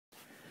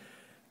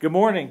Good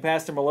morning,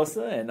 Pastor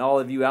Melissa, and all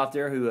of you out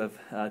there who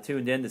have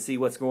tuned in to see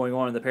what's going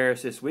on in the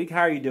parish this week. How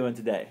are you doing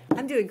today?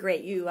 I'm doing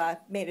great. You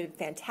made a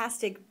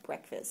fantastic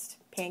breakfast,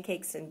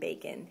 pancakes and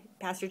bacon.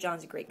 Pastor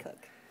John's a great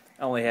cook.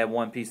 I only had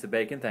one piece of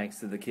bacon, thanks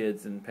to the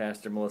kids and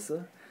Pastor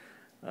Melissa.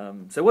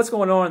 So what's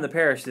going on in the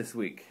parish this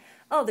week?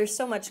 Oh, there's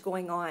so much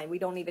going on. We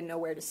don't even know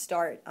where to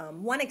start.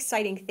 One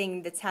exciting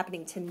thing that's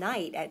happening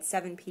tonight at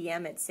 7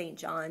 p.m. at St.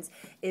 John's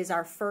is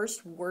our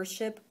first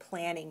worship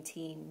planning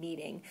team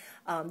meeting.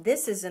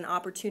 This is an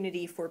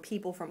opportunity for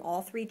people from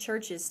all three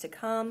churches to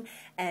come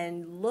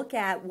and look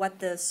at what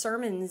the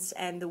sermons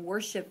and the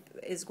worship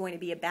is going to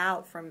be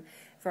about from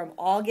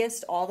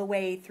August all the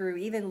way through,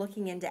 even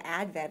looking into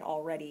Advent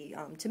already,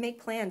 to make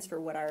plans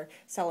for what our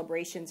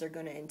celebrations are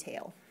going to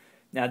entail.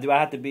 Now, do I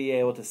have to be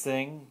able to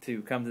sing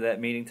to come to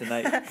that meeting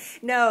tonight?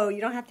 No,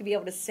 you don't have to be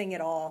able to sing at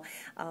all.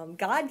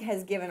 God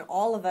has given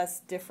all of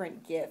us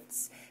different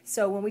gifts.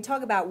 So when we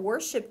talk about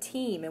worship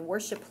team and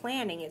worship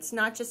planning, it's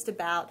not just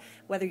about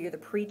whether you're the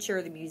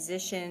preacher, the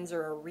musicians,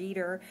 or a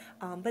reader,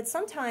 but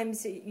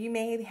sometimes you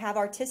may have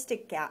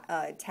artistic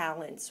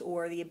talents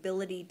or the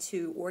ability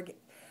to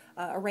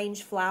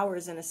arrange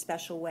flowers in a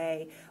special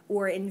way,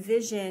 or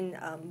envision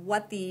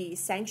what the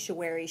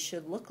sanctuary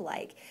should look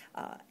like.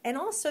 And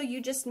also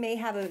you just may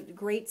have a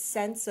great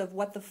sense of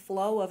what the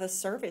flow of a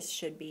service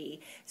should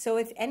be. So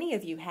if any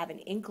of you have an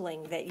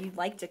inkling that you'd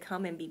like to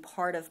come and be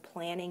part of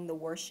planning the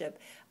worship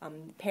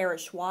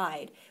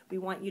parish-wide, we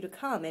want you to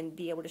come and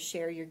be able to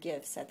share your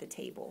gifts at the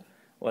table.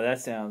 Well,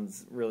 that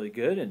sounds really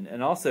good,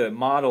 and also it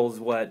models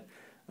what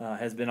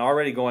has been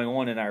already going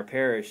on in our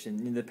parish. And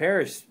in the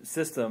parish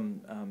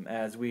system,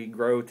 as we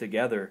grow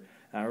together,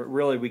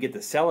 really we get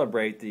to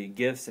celebrate the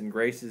gifts and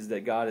graces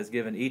that God has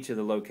given each of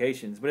the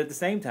locations, but at the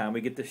same time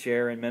we get to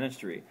share in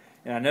ministry.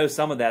 And I know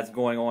some of that's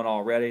going on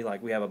already,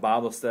 like we have a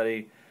Bible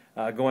study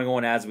going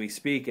on as we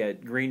speak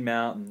at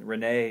Greenmount, and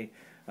Renee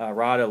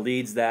Rada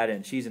leads that,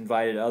 and she's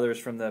invited others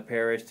from the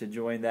parish to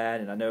join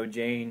that. And I know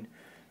Jane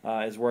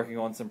is working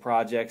on some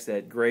projects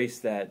at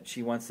Grace that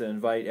she wants to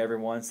invite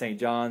everyone. St.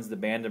 John's, the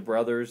Band of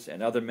Brothers,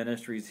 and other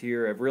ministries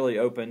here have really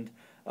opened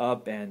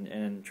up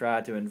and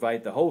tried to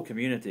invite the whole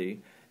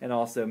community and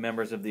also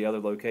members of the other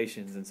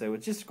locations. And so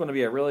it's just going to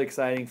be a really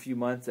exciting few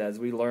months as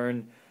we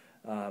learn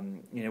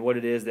what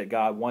it is that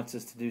God wants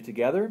us to do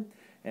together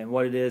and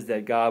what it is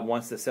that God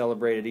wants to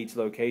celebrate at each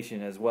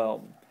location as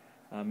well.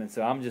 And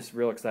so I'm just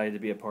real excited to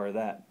be a part of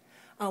that.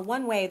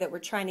 One way that we're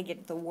trying to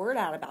get the word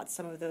out about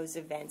some of those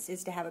events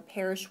is to have a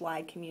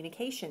parish-wide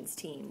communications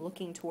team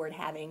looking toward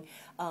having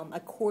a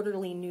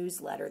quarterly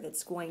newsletter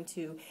that's going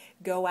to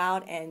go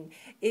out, and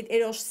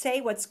it'll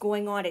say what's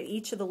going on at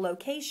each of the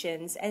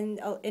locations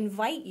and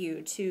invite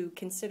you to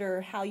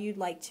consider how you'd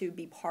like to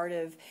be part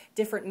of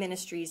different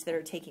ministries that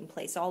are taking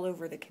place all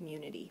over the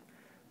community.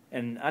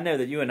 And I know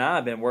that you and I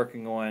have been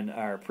working on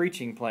our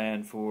preaching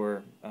plan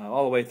for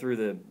all the way through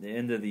the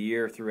end of the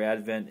year, through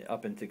Advent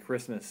up into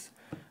Christmas.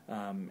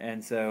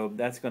 And so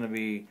that's going to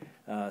be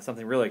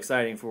something really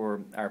exciting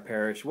for our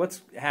parish.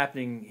 What's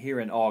happening here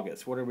in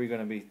August? What are we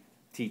going to be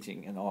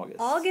teaching in August?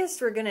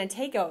 August, we're going to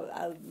take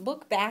a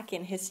look back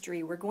in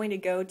history. We're going to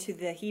go to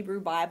the Hebrew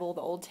Bible,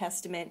 the Old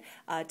Testament,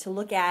 to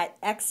look at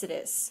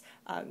Exodus.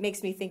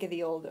 Makes me think of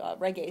the old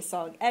reggae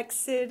song,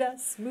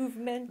 Exodus,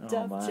 movement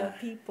of the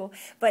people.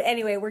 But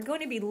anyway, we're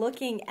going to be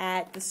looking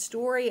at the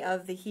story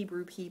of the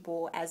Hebrew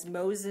people as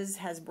Moses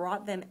has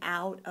brought them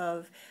out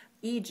of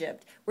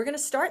Egypt. We're going to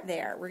start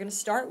there. We're going to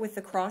start with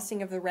the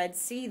crossing of the Red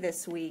Sea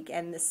this week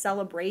and the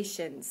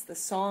celebrations, the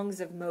songs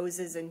of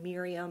Moses and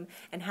Miriam,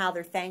 and how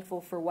they're thankful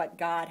for what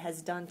God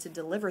has done to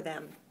deliver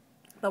them.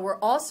 But we're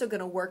also going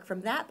to work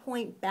from that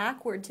point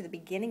backward to the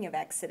beginning of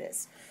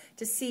Exodus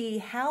to see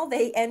how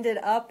they ended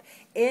up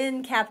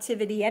in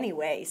captivity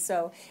anyway.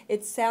 So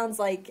it sounds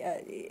like,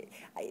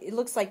 it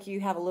looks like you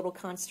have a little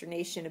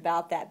consternation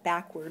about that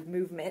backward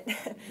movement.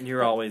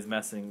 You're always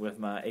messing with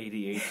my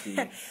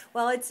ADHD.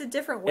 Well, it's a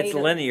different way. It's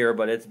linear,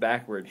 but it's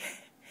backward.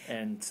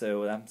 And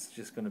so that's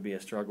just going to be a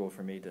struggle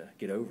for me to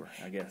get over,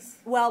 I guess.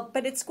 Well,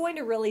 but it's going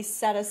to really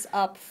set us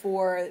up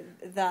for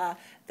the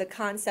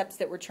concepts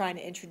that we're trying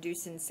to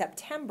introduce in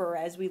September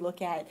as we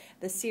look at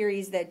the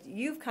series that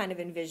you've kind of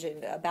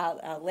envisioned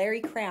about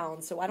Larry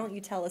Crowne. So why don't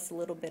you tell us a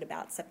little bit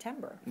about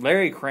September?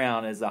 Larry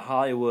Crowne is a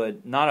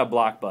Hollywood, not a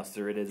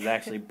blockbuster. It is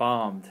actually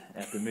bombed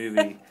at the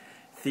movie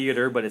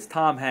theater, but it's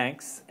Tom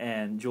Hanks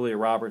and Julia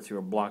Roberts who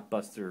are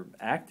blockbuster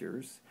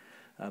actors.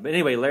 But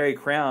anyway, Larry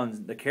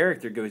Crowne, the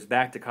character, goes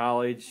back to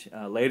college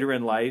later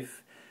in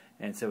life,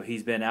 and so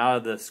he's been out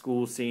of the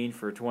school scene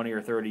for 20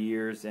 or 30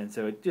 years, and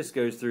so it just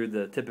goes through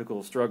the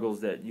typical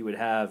struggles that you would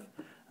have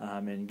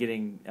in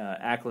getting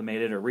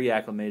acclimated or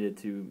reacclimated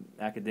to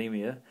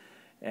academia,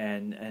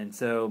 and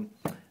so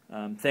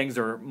things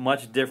are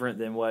much different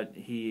than what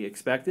he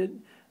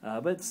expected,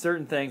 but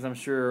certain things I'm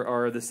sure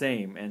are the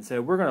same, and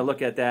so we're going to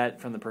look at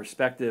that from the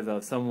perspective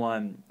of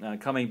someone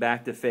coming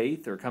back to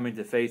faith or coming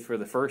to faith for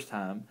the first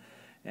time.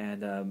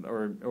 And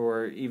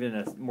or even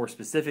a more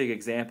specific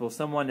example,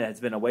 someone that's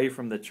been away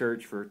from the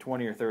church for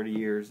 20 or 30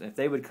 years, if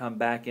they would come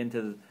back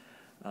into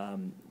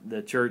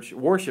the church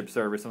worship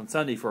service on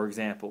Sunday, for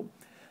example.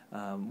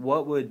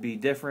 What would be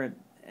different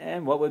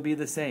and what would be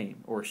the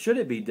same? Or should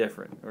it be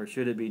different? Or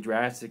should it be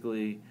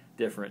drastically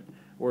different?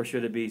 Or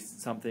should it be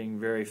something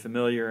very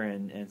familiar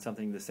and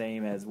something the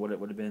same as what it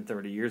would have been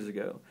 30 years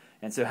ago?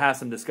 And so have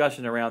some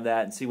discussion around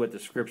that and see what the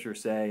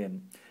scriptures say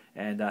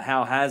and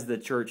how has the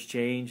church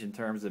changed in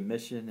terms of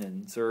mission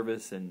and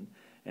service and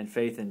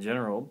faith in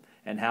general,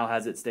 and how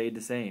has it stayed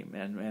the same?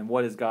 And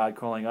what is God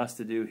calling us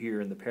to do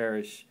here in the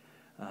parish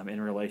in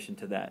relation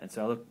to that? And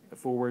so I look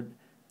forward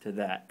to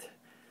that.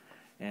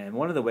 And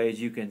one of the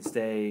ways you can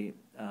stay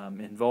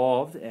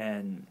involved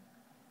and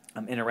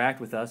interact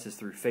with us is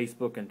through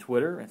Facebook and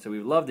Twitter. And so we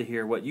would love to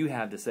hear what you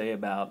have to say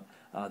about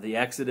the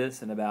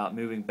Exodus and about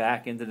moving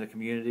back into the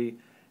community.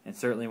 And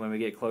certainly when we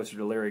get closer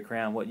to Larry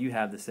Crown, what you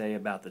have to say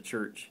about the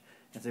church.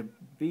 And so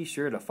be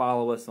sure to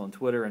follow us on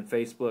Twitter and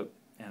Facebook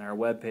and our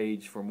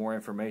webpage for more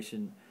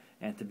information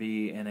and to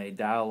be in a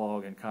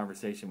dialogue and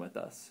conversation with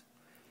us.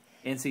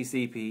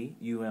 NCCP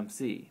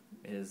UMC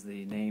is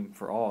the name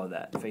for all of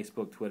that,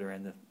 Facebook, Twitter,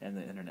 and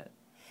the internet.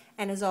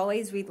 And as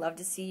always, we'd love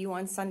to see you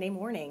on Sunday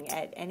morning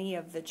at any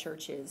of the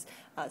churches.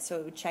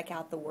 So check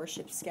out the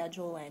worship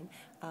schedule,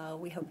 and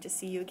we hope to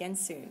see you again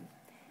soon.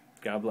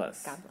 God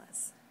bless. God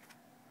bless.